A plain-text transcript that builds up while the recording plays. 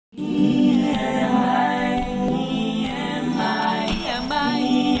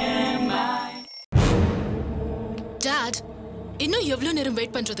இன்னும் எவ்வளவு நேரம்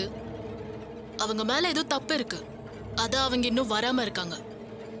வெயிட் பண்றது? அவங்க மேல ஏதோ தப்பு இருக்கு. அத அவங்க இன்னும் வராம இருக்காங்க.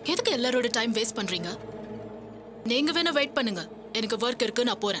 எதுக்கு எல்லாரோட டைம் வேஸ்ட் பண்றீங்க? நீங்க வேணா வெயிட் பண்ணுங்க. எனக்கு வர்க் இருக்கு,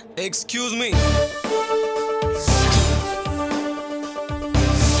 நான் போறேன். Excuse me.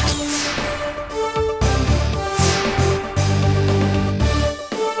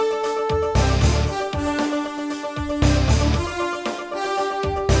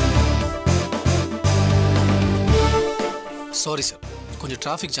 சாரி சார், கொஞ்சம்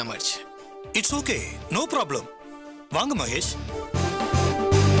டிராஃபிக் ஜாம் ஆயிடுச்சு. It's okay, no problem. வாங்க மகேஷ்.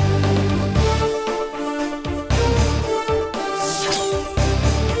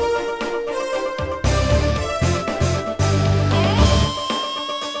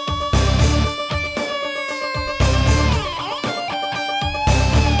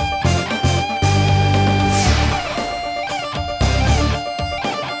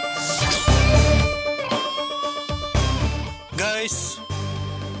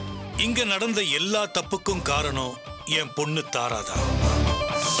 இங்க நடந்த எல்லா தப்புக்கும் காரணம் என் பொண்ணு தாராதான்.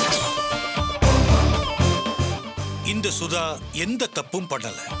 இந்த சுதா எந்த தப்பும்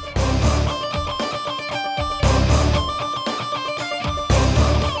பண்ணல.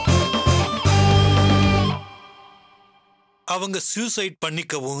 அவங்க சூசைட்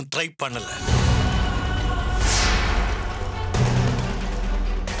பண்ணிக்கவும் ட்ரை பண்ணல.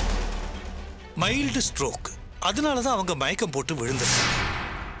 மைல்டு ஸ்ட்ரோக், அதனாலதான் அவங்க மயக்கம் போட்டு விழுந்திருக்காங்க.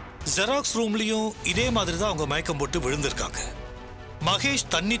 ஜெராக்ஸ் ரூம்லயும் இதே மாதிரி தான் அவங்க மயக்கம் போட்டு விழுந்திருக்காங்க. மகேஷ்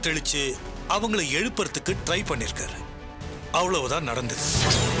தண்ணி தெளிச்சு அவங்களை எழுப்புறதுக்கு ட்ரை பண்ணிருக்காரு. அவ்வளவுதான் நடந்தது.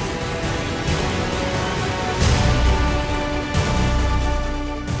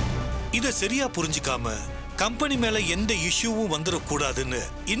 இத சரியா புரிஞ்சுக்காம கம்பெனி மேல எந்த இஷ்யூவும் வந்துடக்கூடாதுன்னு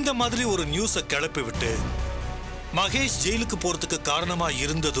இந்த மாதிரி ஒரு நியூஸை கிளப்பி விட்டு மகேஷ் ஜெயிலுக்கு போறதுக்கு காரணமா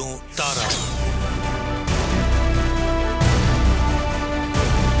இருந்ததும் தாரா.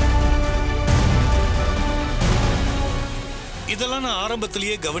 இதெல்லாம் நான்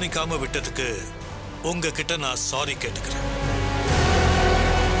ஆரம்பத்திலேயே கவனிக்காம விட்டதுக்கு உங்ககிட்ட நான் சாரி கேட்டுக்கிறேன்.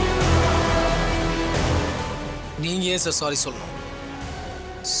 நீங்க ஏன் சார் சாரி சொல்லணும்?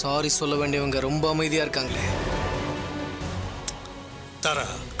 சாரி சொல்ல வேண்டியவங்க ரொம்ப அமைதியா இருக்காங்களே. தாரா,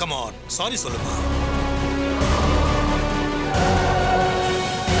 கம் ஆன், சாரி சொல்லுமா.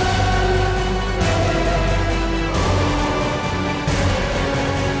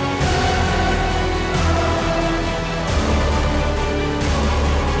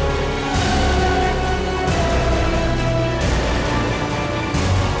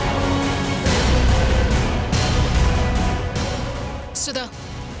 Sudha,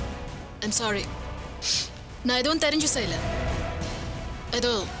 I'm sorry. நான் எதுவும் தெரிஞ்சு செய்யல.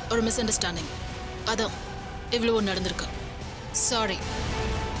 ஏதோ ஒரு மிஸ் அண்டர்ஸ்டாண்டிங், அதான் இவ்வளவு நடந்திருக்கு. Sorry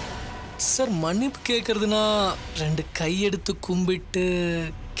sir. மன்னிப்பு கேட்கறதுனா 2 கையெடுத்து கும்பிட்டு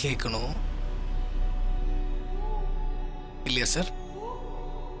கேட்கணும் இல்லையா sir?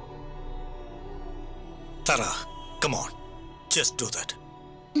 Tara, come on, just to that.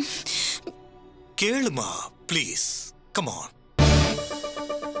 கேளுமா ப்ளீஸ், கம் ஆன்.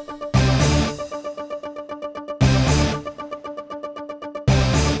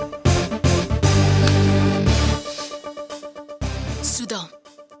 சுதா,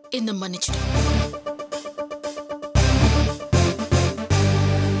 என்ன மன்னிச்சிடு.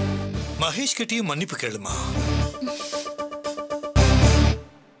 மகேஷ் கிட்டயும் மன்னிப்பு கேளுமா.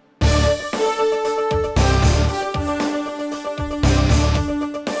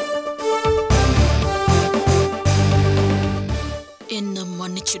 என்ன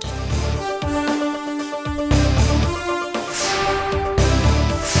மன்னிச்சிடு.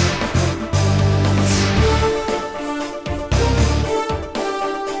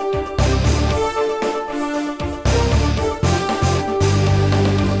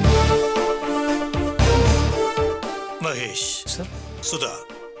 மகேஷ் சார், சுதா,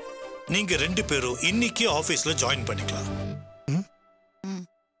 நீங்க 2 பேரும் இன்னைக்கு ஆபீஸ்ல ஜாயின் பண்ணிக்கலாம்.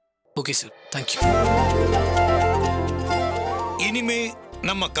 Okay sir, thank you. இனிமே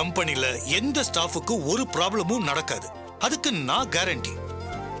நம்ம கம்பெனில எந்த ஸ்டாஃபுக்கு ஒரு ப்ராப்ளமும் நடக்காது. அதுக்கு நான் கேரண்டி.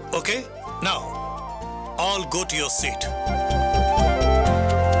 ஓகே, நவ all go to your seat.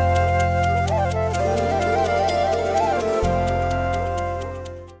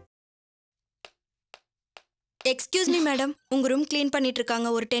 Excuse me madam, உங்க ரூம் க்ளீன் பண்ணிட்டு இருக்காங்க.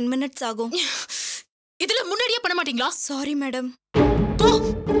 ஒரு 10 மினிட்ஸ் ஆகும். இதுல முன்னாடியே பண்ண மாட்டீங்களா? Sorry madam.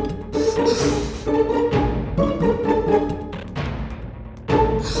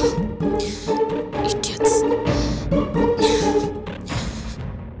 Idiots.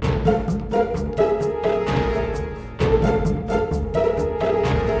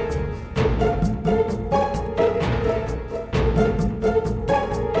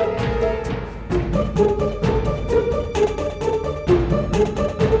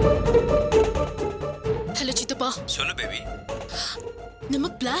 சொல்லு பேபி. நம்ம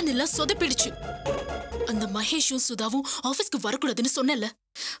பிளான் எல்லாம் சொதப்பிடுச்சு. அந்த மகேஷும் சுதாவும் ஆபீஸ்க்கு வரக்கூடாதுன்னு சொன்னல,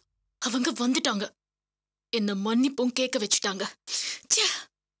 அவங்க வந்துட்டாங்க. என்ன மன்னிப்பும் கேட்க வச்சுட்டாங்க.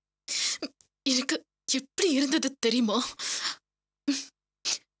 எனக்கு எப்படி இருந்தது தெரியுமா?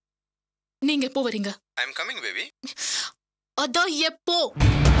 நீங்க எப்போ வரீங்க? ஐ அம் கமிங் பேபி. அதான் எப்போ?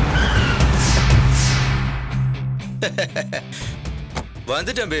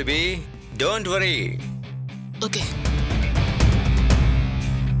 வந்துட்டேன் baby. Don't worry. Okay.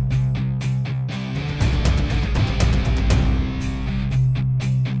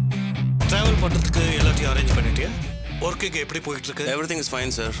 Travel பண்றதுக்கு எல்லாத்தையும் அரேஞ்ச் பண்ணிட்டியா? ஒர்க்கிங் எப்படி போயிட்டு இருக்கு? Everything is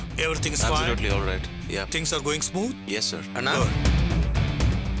fine, sir. Everything is fine. Absolutely all right. Yeah. Things are going smooth. Yes, sir. அண்ணா,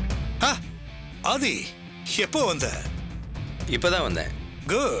 ஆதி எப்போ வந்த? இப்பதான் வந்தேன்.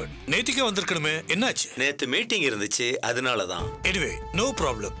 குட். நேத்திக்கே வந்திருக்கணுமே, என்னாச்சு? நேத்து மீட்டிங் இருந்துச்சு, அதனால தான். Anyway no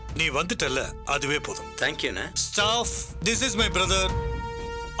problem. நீ வந்துட்டல்ல, அதுவே போதும். Thank you. Staff, this is my brother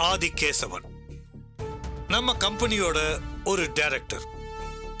ஆதி கேசவன். நம்ம கம்பெனியோட ஒரு டைரக்டர்.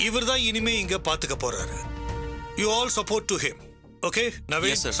 இவர் தான் இனிமே இங்க பாத்துக்க போறாரு. You all support to him. Okay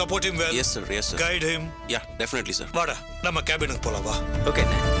Naveen? Yes, sir. Support him well. Yes, sir. Yes, sir. Guide him. Yeah, definitely, sir. வாடா, நம்ம கேபினுக்கு போலாம் வா. ஓகே.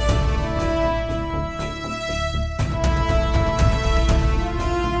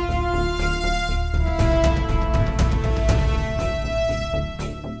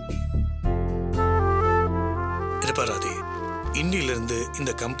 இது பாராதி, இன்னிலிருந்து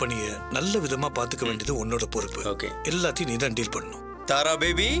இந்த கம்பெனியை நல்ல விதமா பாத்துக்க வேண்டியது உன்னோட பொறுப்பு. ஓகே. எல்லாத்தையும் நீ தான் டீல் பண்ணணும். தாரா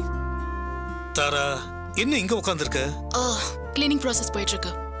பேபி. தாரா, என்ன இங்க உட்கார்ந்திருக்க? கிளீனிங் ப்ராசஸ் போயிட்டு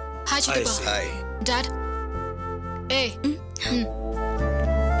இருக்கு. ஹாய் சித்தப்பா. Hi dad. ஏய்.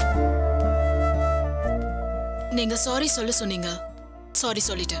 நீங்க சாரி சொல்ல சொன்னீங்க. சாரி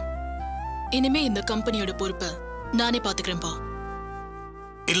சொல்லிட்டேன். இனிமே இந்த கம்பெனியோட பொறுப்பை நானே பாத்துக்கிறேன்பா.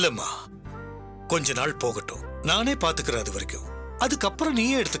 இல்லம்மா, கொஞ்ச நாள் போகட்டும். நானே பாத்துக்கிறேன் அது வரைக்கும். அதுக்கப்புறம்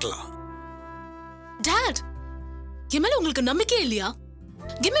நீயே எடுத்துக்கலாம். டாட், என் மேல உங்களுக்கு நம்பிக்கை இல்லையா?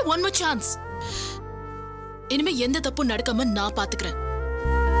 Give me one more chance. இனிமே எந்த தப்பும் நடக்காம நான் பாத்துக்கிறேன்.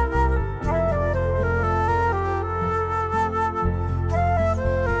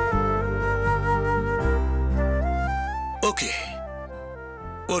 ஓகே,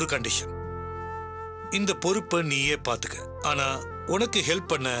 ஒரு கண்டிஷன். இந்த பொறுப்பை நீயே பாத்துக்க. ஆனா உனக்கு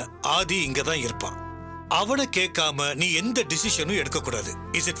ஹெல்ப் பண்ண ஆதி இங்க தான் இருப்பான். அவனை கேட்காம நீ எந்த டிசிஷனும் எடுக்க கூடாது.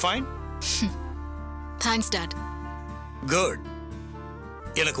 Is it fine? Thanks dot. Good.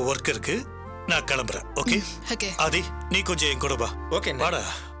 எனக்கு ஒர்க் இருக்கு, நான் கிளம்புறேன். Okay okay. ஆதி, நீ கொஞ்சம் என் கூட வா. ஓகே. வாடா.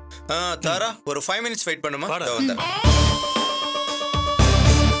 தாரா, ஒரு 5 minutes வெயிட் பண்ணுமா? வாடா. வந்துறேன்.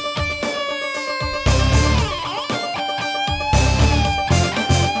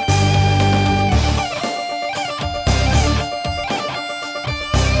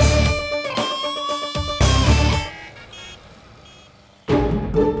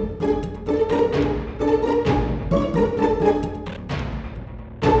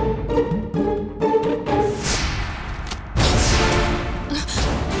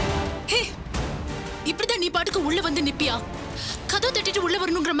 இப்படிதான் நீ பாட்டுக்கு உள்ள வந்து நிப்பியா? கதவு தட்டிட்டு உள்ள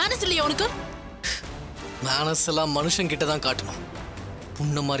வரணுங்கிற மேனஸ் இல்லையா உனக்கு? மேனஸ் எல்லாம் மனுஷன் கிட்ட தான் காட்டணும்,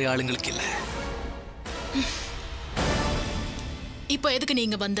 உன்ன மாதிரி ஆளுங்களுக்கு இல்ல. இப்போ எதுக்கு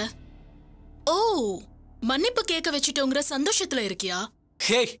நீங்க வந்த? ஓ, மன்னிப்பு கேட்க வச்சுட்டோங்கிற சந்தோஷத்துல இருக்கியா?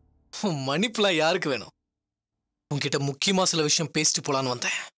 ஹே, மன்னிப்புலாம் யாருக்கு வேணும்? உன்கிட்ட முக்கியமா சில விஷயம் பேசிட்டு போலான்னு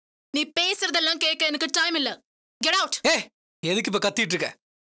வந்தேன். நீ பேசுறதெல்லாம் கேட்க எனக்கு டைம் இல்ல. Get out. ஏ, எதுக்கு இப்ப கத்திட்டு இருக்க?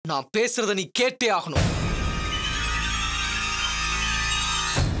 நான் பேசுறத நீ கேட்டே ஆகணும்.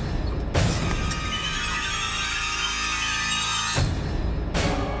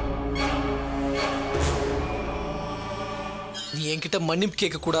 நீ என்கிட்ட மன்னிப்பு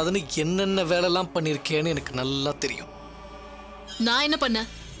கேட்க கூடாதுன்னு என்னென்ன வேலைலாம் பண்ணிருக்கேன்னு எனக்கு நல்லா தெரியும். நான் என்ன பண்ண?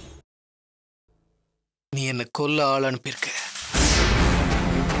 நீ என்ன கொல்ல ஆள் அனுப்பியிருக்க.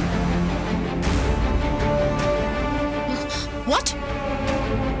 வாட்?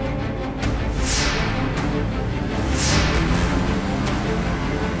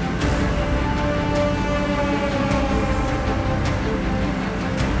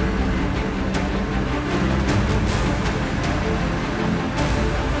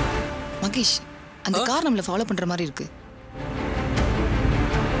 மகேஷ், அந்த கார் நம்மள ஃபாலோ பண்ற மாதிரி இருக்கு.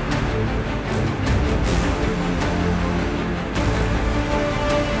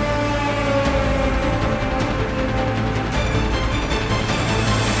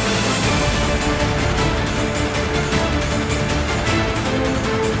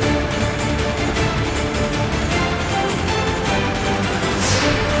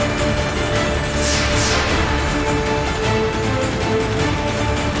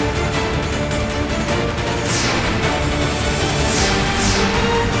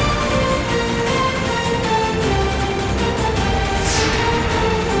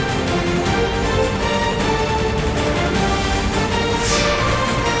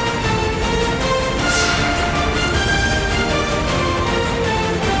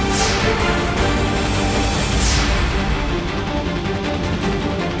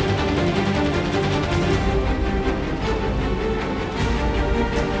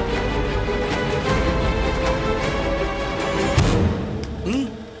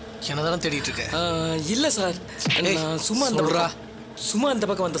 தானே தேடிட்டு இருக்க? இல்ல சார், நான் சும்மா அந்த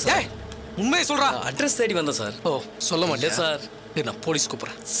பக்கம் வந்தேன் சார். உண்மையை சொல்றா. அட்ரஸ் தேடி வந்தேன் சார். ஓ, சொல்ல மாட்டேன் சார். நான் போலீஸ்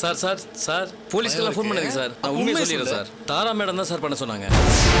கூப்பிடுறேன். சார் போலீஸ்க்கெல்லாம் ஃபோன் பண்ணாதீங்க சார். நான் உண்மையை சொல்லிடுறேன் சார். தாரா மேடம் தான் சார் பண்ண சொன்னாங்க.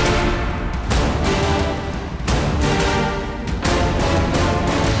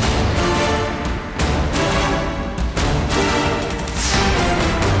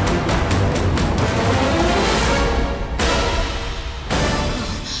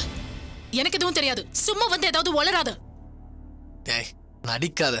 எனக்கு எதுவும் தெரியாது. சும்மா வந்து ஏதாவது உளராத. ஏய்,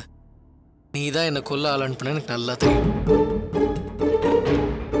 நடிக்காத. நீ தான் என்ன கொல்ல ஆள் அனுப்புன எனக்கு நல்லா தெரியும்.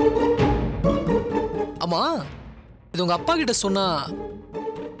 ஆமா, இது உங்க அப்பா கிட்ட சொன்னா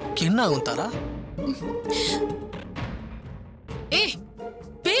என்ன ஆகும் தாரா? ஏய்,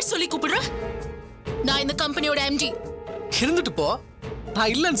 பேர் சொல்லி கூப்பிடுற? நான் இந்த கம்பெனியோட எம்டி. இருந்துட்டு போ,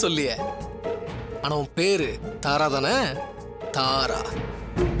 நான் இல்லைன்னு சொல்லியே. ஆனா உன் பேரு தாரா தானே? தாரா.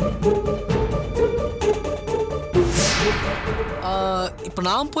 இப்ப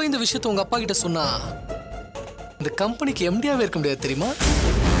நான் போய் இந்த விஷயத்தை உங்க அப்பா கிட்ட சொன்னா இந்த கம்பெனிக்கு எம்டியாவே இருக்க முடியாது தெரியுமா?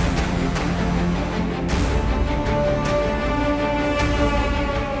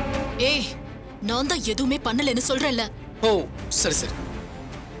 ஏய், நான் தான் எதுவுமே பண்ணலன்னு சொல்றேன்ல. ஓ, சரி சரி,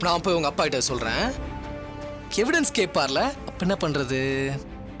 நான் போய் உங்க அப்பா கிட்ட சொல்றேன். எவிடன்ஸ் கேட்பார்ல, அப்ப என்ன பண்றது?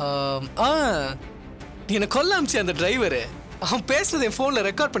 நீ என்ன கொல்ல அமிச்சு அந்த டிரைவரு அவன் பேசுனது என் போன்ல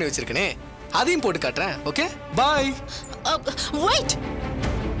ரெக்கார்ட் பண்ணி வச்சிருக்கனே, அதையும் போட்டு காட்டுறேன். ஓகே, பாய். வெயிட்.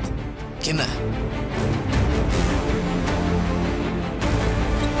 என்ன?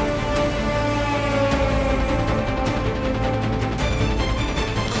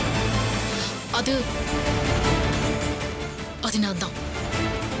 அது நான் தான்.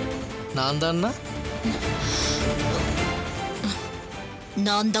 நான் தான்னா?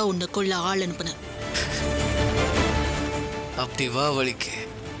 நான் தான் உன்னை கொள்ள ஆள் அனுப்புனேன். அப்படி வா வழிக்கு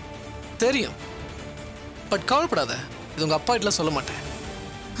தெரியும். பட் கவலைப்படாத, இது உங்க அப்பா கிட்ட சொல்ல மாட்டேன்.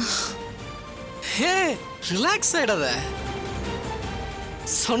 ஹே, ரிலாக்ஸ் ஆயிடாத.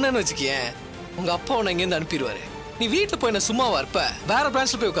 சொன்னேன்னு வச்சுக்கேன், உங்க அப்பா உன்னை இங்கேருந்து அனுப்பிடுவாரு. நீ வீட்டில் போய் என்ன சும்மாவா இருப்ப? வேற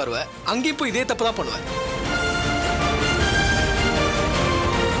பிரான்ச்ல போய் உட்காருவ. அங்கேயும் போய் இதே தப்பு தான் பண்ணுவேன்.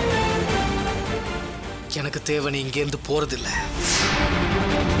 எனக்கு தேவை நீ இங்கேருந்து போறதில்ல.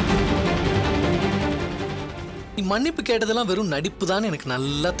 நீ மன்னிப்பு கேட்டதெல்லாம் வெறும் நடிப்பு தான் எனக்கு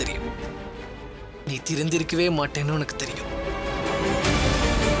நல்லா தெரியும். நீ திருந்திருக்கவே மாட்டேன்னு எனக்கு தெரியும்.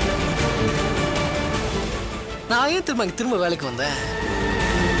 நான் ஏன் திரும்ப வேலைக்கு வந்தேன்?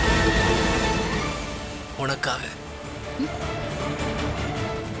 உனக்காக.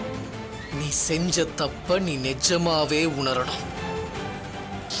 நீ செஞ்ச தப்ப நீ நிஜமாவே உணரணும்.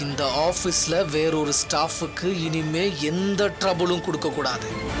 இந்த ஆபீஸ்ல வேறொரு ஸ்டாஃபுக்கு இனிமே எந்த ட்ரபிளும் கொடுக்க கூடாது.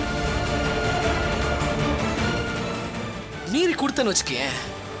 மீறி கொடுத்தேன்னு வச்சுக்கேன்,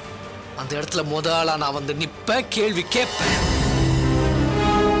 அந்த இடத்துல முதலா நான் வந்து நிப்பேன், கேள்வி கேட்பேன்.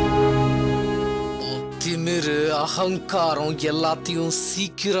 திமிரு, அகங்காரம் எல்லாத்தையும்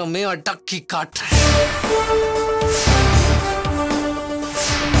சீக்கிரமே அடக்கி காட்டுறேன்.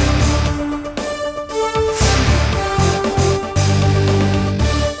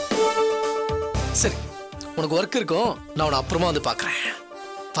 சரி, உனக்கு ஒர்க் இருக்கும், நான் உன்னை அப்புறமா வந்து பார்க்கறேன்.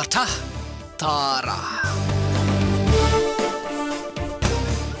 பட்டா தாரா.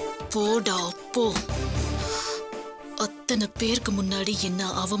 போடா போ. அத்தனை பேருக்கு முன்னாடி என்ன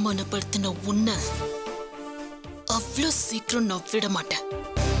அவமானப்படுத்தின உன்னை அவ்வளோ சீக்கிரம் நான் விட மாட்டேன்.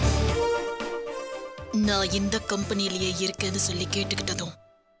 நான் இந்த கம்பெனிலேயே இருக்கேன்னு சொல்லி கேட்டுக்கிட்டதும்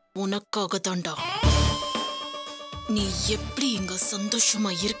உனக்காக தாண்டா. நீ எப்படி இங்க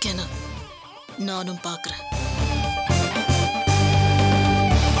சந்தோஷமா இருக்கேன்னு நானும் பார்க்கறேன்.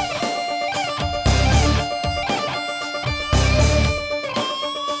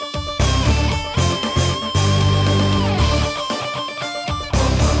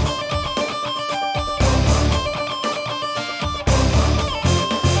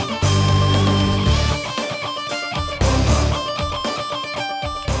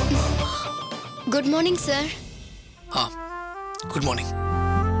 Good morning sir. Good morning.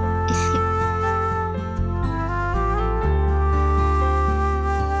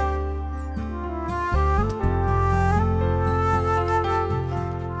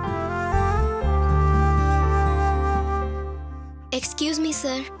 Excuse me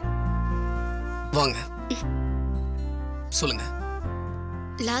sir. வாங்க, சொல்லுங்க.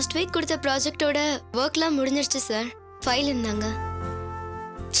 லாஸ்ட் வீக் கொடுத்த ப்ராஜெக்டோட ஒர்க்லாம் முடிஞ்சிருச்சு சார். ஃபைல் இருந்தாங்க.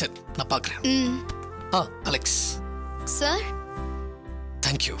 சரி, நான் பார்க்குறேன். அலெக்ஸ். சார்.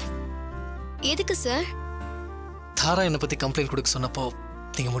 தேங்க்யூ. எதுக்கு சார்? தாரா என்னை பற்றி கம்ப்ளைண்ட் கொடுக்க சொன்னப்போ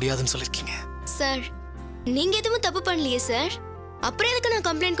நீங்கள் முடியாதுன்னு சொல்லியிருக்கீங்க. சார், நீங்கள் எதுவும் தப்பு பண்ணலையே சார். அப்புறம் எதுக்கு நான்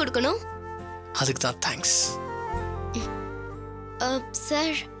கம்ப்ளைண்ட் கொடுக்கணும்? அதுக்கு தான் தேங்க்ஸ்.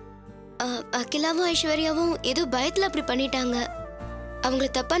 சார், அகிலாவும் ஐஸ்வர்யாவும் ஏதோ பயத்துல அப்படி பண்ணிட்டாங்க. அவங்கள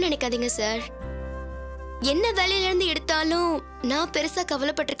தப்பா நினைக்காதீங்க சார். என்ன வேலையில இருந்து எடுத்தாலும் நான் பெருசா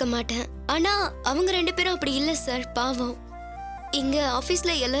கவலைப்பட்டிருக்க மாட்டேன். ஆனா அவங்க 2 பேரும் அப்படி இல்ல சார், பாவம். இங்க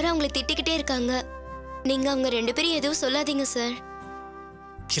ஆபீஸ்ல எல்லாரும் அவங்களை திட்டிக்கிட்டே இருக்காங்க. நீங்க அவங்க 2 பேரும் எதுவும் சொல்லாதீங்க சார்.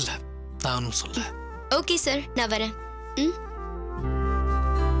 இல்ல, நானும் சொல்ல. ஓகே சார், நான் வரேன்.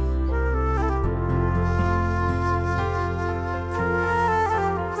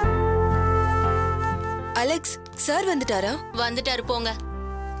 அலெக்ஸ் சார் வந்துட்டாரா? வந்துட்டாரு, போங்க.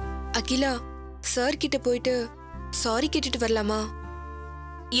 அகிலா, சார் கிட்ட போயிட்டு சாரி கேட்டுட்டு வரலாமா?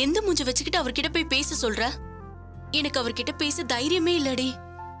 எந்த மூஞ்சி வச்சுக்கிட்டு அவர்கிட்ட போய் பேச சொல்ற? எனக்கு அவர்கிட்ட பேச தைரியமே இல்லடி.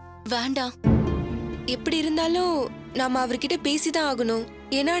 வேண்டாம். எப்படி இருந்தாலும் நாம அவர்கிட்ட பேசிதான் ஆகணும்.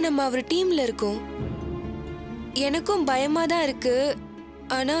 ஏன்னா நம்ம அவர் டீம்ல இருக்கோம். எனக்கும் பயமா தான் இருக்கு.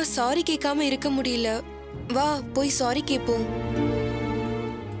 ஆனா சாரி கேட்காம இருக்க முடியல. வா போய் சாரி கேட்போம்.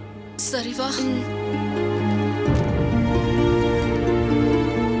 சரி வா.